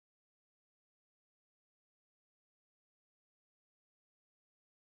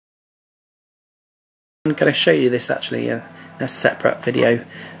I'm going to show you this actually in a separate video,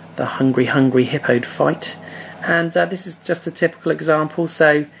 the Hungry Hippode fight, and this is just a typical example.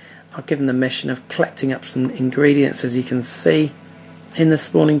 So I've given the mission of collecting up some ingredients, as you can see in the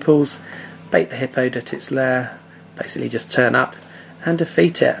spawning pools, bait the Hippode at its lair, basically just turn up and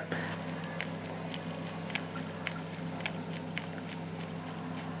defeat it.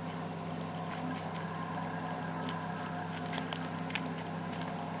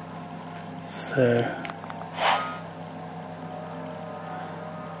 So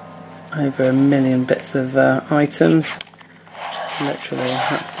over 1 million bits of items, literally an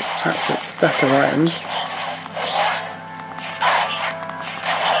absolute stack of items.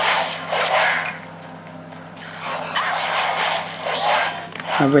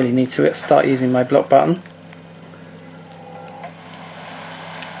 I really need to start using my block button.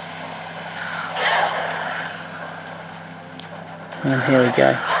 And here we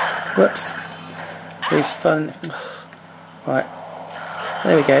go. Whoops. Really fun. Right.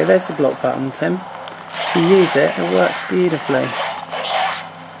 There we go, there's the block button, Tim. If you use it, it works beautifully.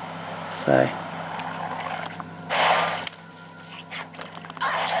 So.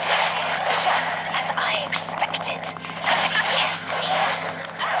 Just as I expected.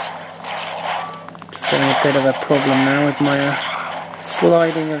 Just having a bit of a problem now with my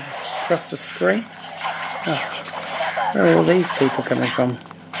sliding across the screen. Oh, where are all these people coming from?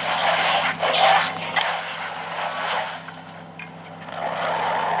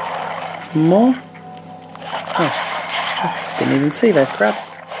 More? Oh, didn't even see those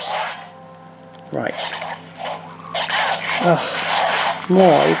crabs. Right. Oh,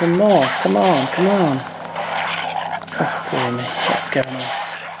 more, even more. Come on, come on. Oh, dear me, what's going on?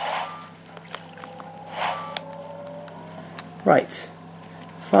 Right.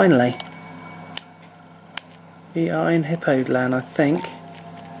 Finally. We are in Hippode land, I think.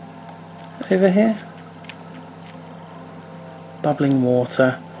 Over here? Bubbling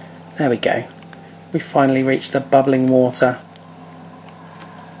water. There we go. We finally reached the bubbling water.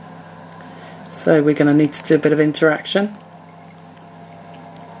 So we're going to need to do a bit of interaction.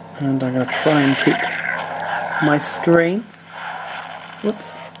 And I'm going to try and keep my screen,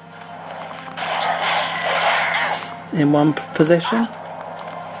 whoops, in one position.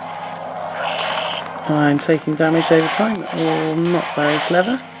 I'm taking damage over time. Oh, not very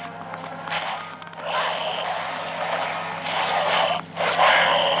clever.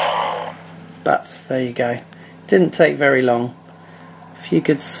 But there you go. Didn't take very long. A few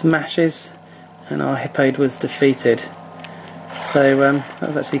good smashes and our Hippode was defeated. So that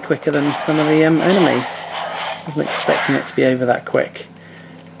was actually quicker than some of the enemies. I wasn't expecting it to be over that quick.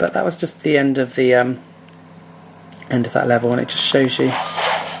 But that was just the end of the end of that level, and it just shows you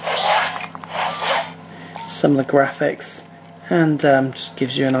some of the graphics and just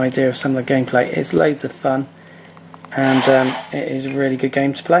gives you an idea of some of the gameplay. It's loads of fun, and it is a really good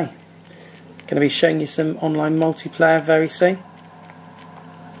game to play. Going to be showing you some online multiplayer very soon,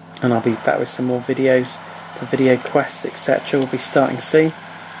 and I'll be back with some more videos. The video quest, etc. will be starting soon,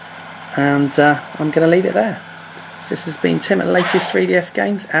 and I'm going to leave it there. So this has been Tim at Latest 3DS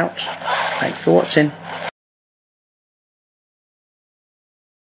Games. Ouch. Thanks for watching.